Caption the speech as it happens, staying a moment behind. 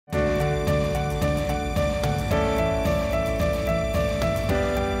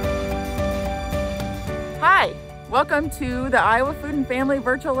Welcome to the Iowa Food and Family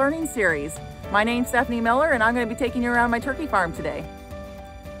Virtual Learning Series. My name's Stephanie Miller and I'm going to be taking you around my turkey farm today.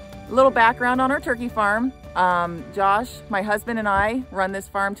 A little background on our turkey farm. Josh, my husband, and I run this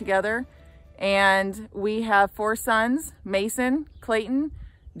farm together, and we have 4 sons, Mason, Clayton,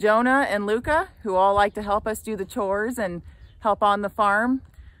 Jonah, and Luca, who all like to help us do the chores and help on the farm.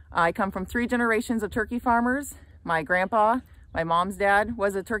 I come from 3 generations of turkey farmers. My grandpa, my mom's dad,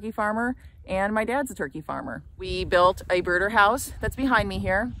 was a turkey farmer, and my dad's a turkey farmer. We built a brooder house that's behind me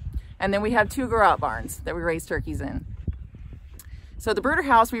here, and then we have 2 grow-out barns that we raise turkeys in. So the brooder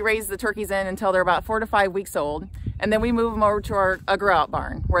house, we raise the turkeys in until they're about 4 to 5 weeks old, and then we move them over to a grow-out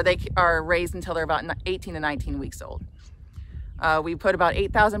barn where they are raised until they're about 18 to 19 weeks old. We put about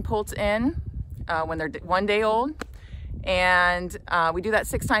 8,000 poults in when they're 1 day old, and we do that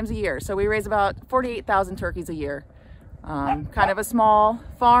 6 times a year. So we raise about 48,000 turkeys a year. Kind of a small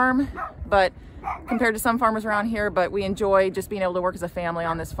farm, but compared to some farmers around here, but we enjoy just being able to work as a family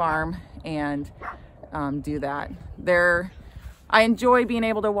on this farm and do that. I enjoy being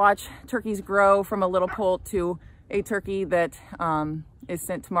able to watch turkeys grow from a little poult to a turkey that is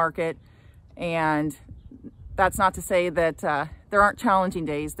sent to market. And that's not to say that there aren't challenging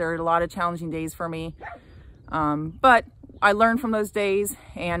days. There are a lot of challenging days for me, but I learn from those days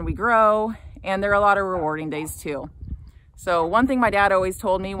and we grow, and there are a lot of rewarding days too. So one thing my dad always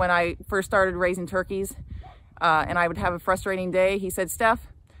told me when I first started raising turkeys, and I would have a frustrating day, he said, "Steph,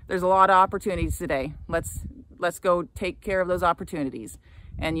 there's a lot of opportunities today. Let's go take care of those opportunities."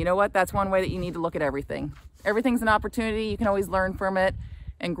 And you know what? That's one way that you need to look at everything. Everything's an opportunity. You can always learn from it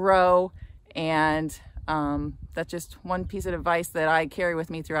and grow. And that's just one piece of advice that I carry with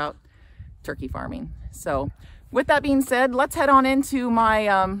me throughout turkey farming. So with that being said, let's head on into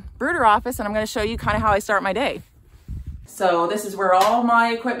my brooder office, and I'm going to show you kind of how I start my day. So this is where all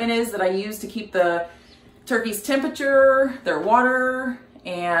my equipment is that I use to keep the turkey's temperature, their water,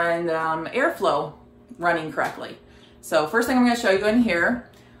 and airflow running correctly. So first thing I'm going to show you in here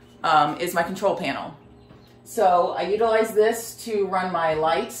is my control panel. So I utilize this to run my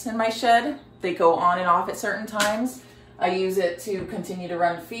lights in my shed. They go on and off at certain times. I use it to continue to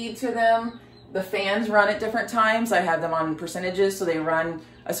run feed to them. The fans run at different times. I have them on percentages, so they run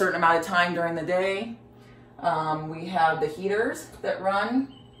a certain amount of time during the day. We have the heaters that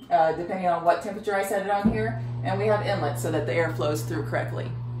run depending on what temperature I set it on here, and we have inlets so that the air flows through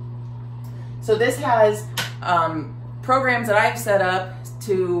correctly. So this has programs that I've set up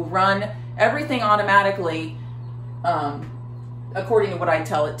to run everything automatically according to what I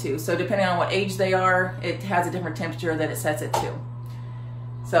tell it to. So depending on what age they are, it has a different temperature that it sets it to.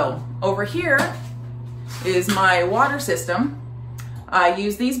 So over here is my water system. I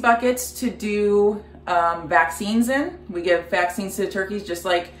use these buckets to do vaccines in. We give vaccines to the turkeys just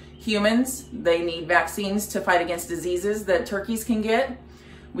like humans. They need vaccines to fight against diseases that turkeys can get.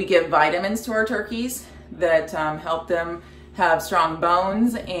 We give vitamins to our turkeys that help them have strong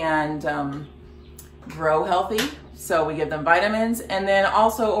bones and grow healthy. So we give them vitamins, and then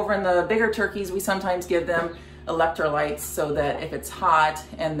also over in the bigger turkeys, we sometimes give them electrolytes so that if it's hot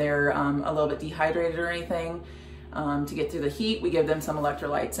and they're a little bit dehydrated or anything, to get through the heat, we give them some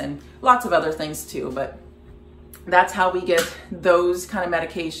electrolytes and lots of other things too. But that's how we get those kind of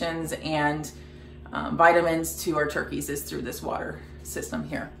medications and vitamins to our turkeys, is through this water system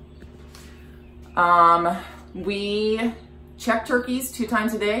here. We check turkeys 2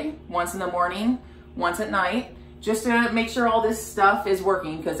 times a day, once in the morning, once at night, just to make sure all this stuff is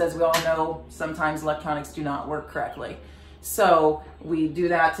working, because as we all know, sometimes electronics do not work correctly. So we do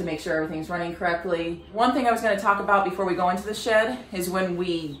that to make sure everything's running correctly. One thing I was going to talk about before we go into the shed is when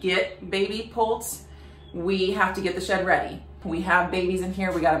we get baby poults, we have to get the shed ready. We have babies in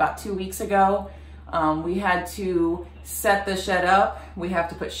here. We got about 2 weeks ago. We had to set the shed up. We have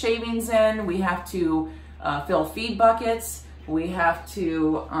to put shavings in. We have to fill feed buckets. We have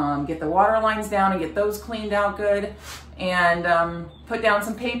to get the water lines down and get those cleaned out good, and put down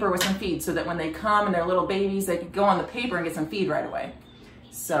some paper with some feed so that when they come and they're little babies, they can go on the paper and get some feed right away.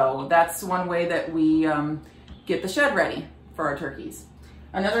 So that's one way that we get the shed ready for our turkeys.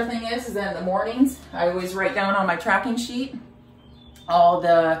 Another thing is that in the mornings, I always write down on my tracking sheet all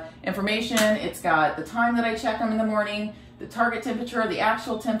the information. It's got the time that I check them in the morning, the target temperature, the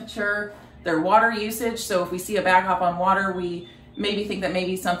actual temperature, their water usage. So if we see a back hop on water, we maybe think that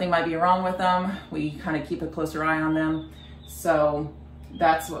maybe something might be wrong with them. We kind of keep a closer eye on them. So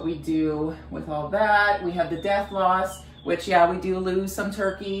that's what we do with all that. We have the death loss, which, yeah, we do lose some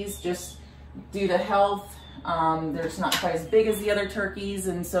turkeys just due to health. They're just not quite as big as the other turkeys,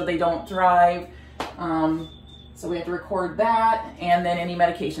 and so they don't thrive. So we have to record that, and then any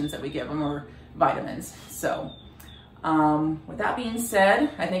medications that we give them or vitamins. So With that being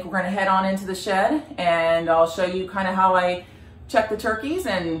said, I think we're going to head on into the shed, and I'll show you kind of how I check the turkeys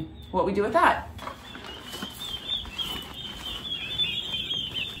and what we do with that.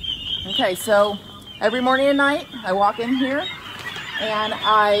 Okay, so every morning and night I walk in here and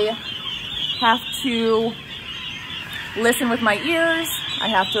I have to listen with my ears. I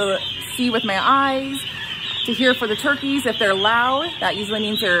have to see with my eyes to hear for the turkeys. If they're loud, that usually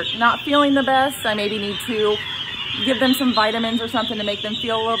means they're not feeling the best. I maybe need to give them some vitamins or something to make them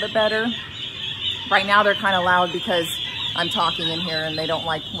feel a little bit better. Right now they're kind of loud because I'm talking in here and they don't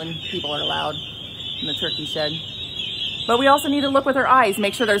like when people are loud in the turkey shed. But we also need to look with our eyes,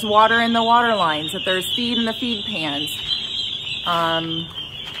 make sure there's water in the water lines, that there's feed in the feed pans.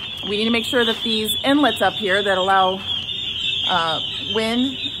 We need to make sure that these inlets up here that allow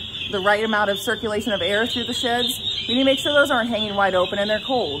wind, the right amount of circulation of air through the sheds, we need to make sure those aren't hanging wide open and they're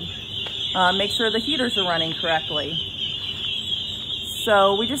cold. Make sure the heaters are running correctly.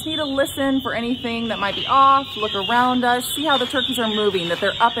 So we just need to listen for anything that might be off, look around us, see how the turkeys are moving, that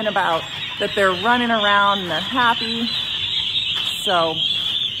they're up and about, that they're running around and they're happy. So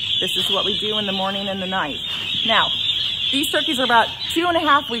this is what we do in the morning and the night. Now, these turkeys are about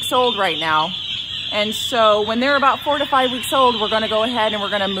 2.5 weeks old right now. And so when they're about 4 to 5 weeks old, we're gonna go ahead and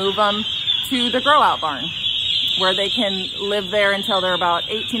we're gonna move them to the grow out barn where they can live there until they're about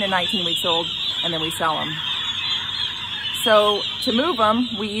 18 and 19 weeks old, and then we sell them. So to move them,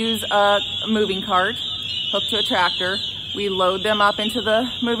 we use a moving cart hooked to a tractor. We load them up into the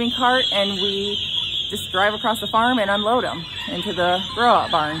moving cart and we just drive across the farm and unload them into the grow out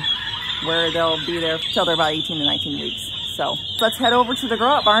barn where they'll be there till they're about 18 to 19 weeks. So let's head over to the grow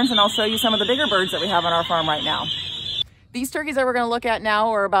out barns and I'll show you some of the bigger birds that we have on our farm right now. These turkeys that we're gonna look at now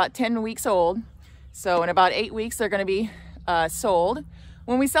are about 10 weeks old. So in about 8 weeks, they're gonna be sold.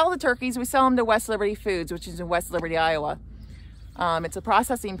 When we sell the turkeys, we sell them to West Liberty Foods, which is in West Liberty, Iowa. It's a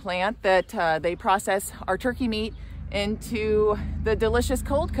processing plant that they process our turkey meat into the delicious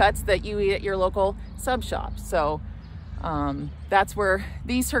cold cuts that you eat at your local sub shop. So that's where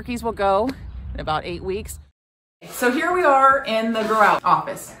these turkeys will go in about 8 weeks. So here we are in the grow out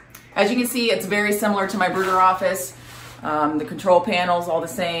office. As you can see, it's very similar to my brooder office. The control panel's all the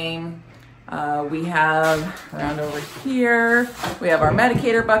same. We have around over here, we have our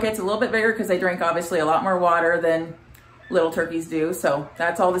medicator buckets, a little bit bigger because they drink obviously a lot more water than little turkeys do. So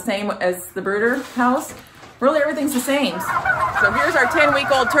that's all the same as the brooder house. Really everything's the same. So here's our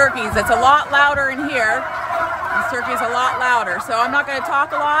 10-week-old turkeys. It's a lot louder in here. This turkey's a lot louder. So I'm not gonna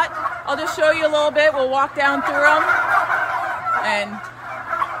talk a lot. I'll just show you a little bit. We'll walk down through them. And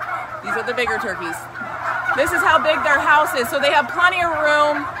these are the bigger turkeys. This is how big their house is. So they have plenty of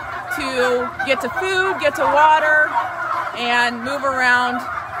room to get to food, get to water, and move around.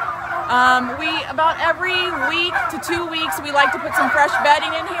 About every week to 2 weeks, we like to put some fresh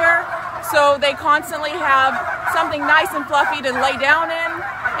bedding in here. So they constantly have something nice and fluffy to lay down in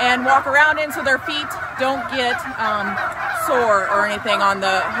and walk around in so their feet don't get sore or anything on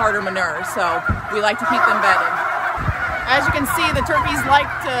the harder manure. So we like to keep them bedded. As you can see, the turkeys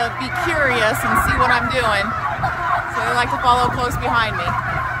like to be curious and see what I'm doing. So they like to follow close behind me.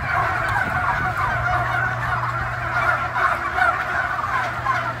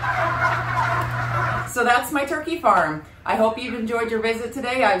 So that's my turkey farm. I hope you've enjoyed your visit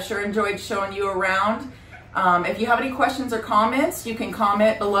today. I've sure enjoyed showing you around. If you have any questions or comments, you can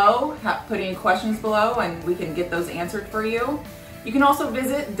comment below, put any questions below, and we can get those answered for you. You can also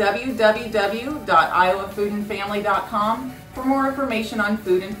visit www.iowafoodandfamily.com for more information on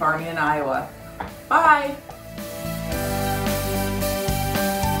food and farming in Iowa. Bye!